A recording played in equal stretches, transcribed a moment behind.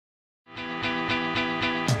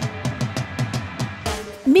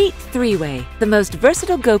Meet three-way, the most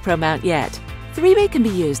versatile GoPro mount yet. Three-way can be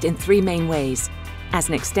used in three main ways: as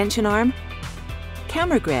an extension arm,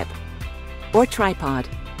 camera grip, or tripod.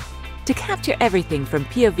 To capture everything from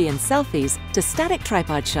POV and selfies to static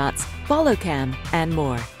tripod shots, follow cam, and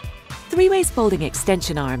more. Three-way's folding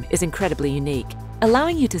extension arm is incredibly unique,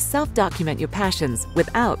 allowing you to self-document your passions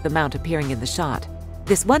without the mount appearing in the shot.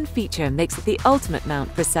 This one feature makes it the ultimate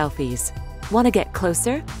mount for selfies. Want to get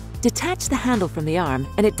closer? Detach the handle from the arm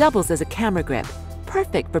and it doubles as a camera grip,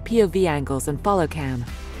 perfect for POV angles and follow cam.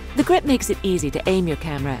 The grip makes it easy to aim your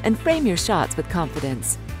camera and frame your shots with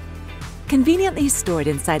confidence. Conveniently stored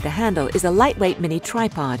inside the handle is a lightweight mini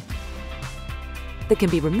tripod that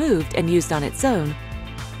can be removed and used on its own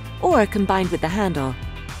or combined with the handle.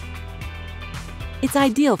 It's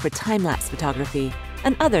ideal for time-lapse photography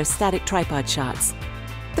and other static tripod shots.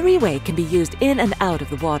 Three-way can be used in and out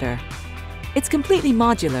of the water. It's completely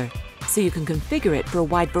modular, so you can configure it for a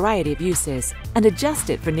wide variety of uses and adjust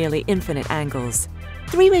it for nearly infinite angles.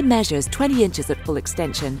 Three-way measures 20 inches at full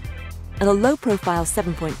extension and a low-profile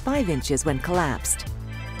 7.5 inches when collapsed.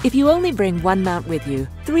 If you only bring one mount with you,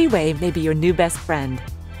 three-way may be your new best friend.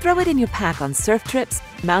 Throw it in your pack on surf trips,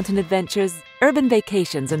 mountain adventures, urban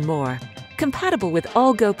vacations, and more. Compatible with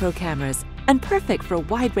all GoPro cameras and perfect for a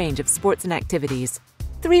wide range of sports and activities.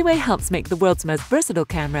 Three-way helps make the world's most versatile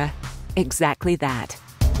camera exactly that.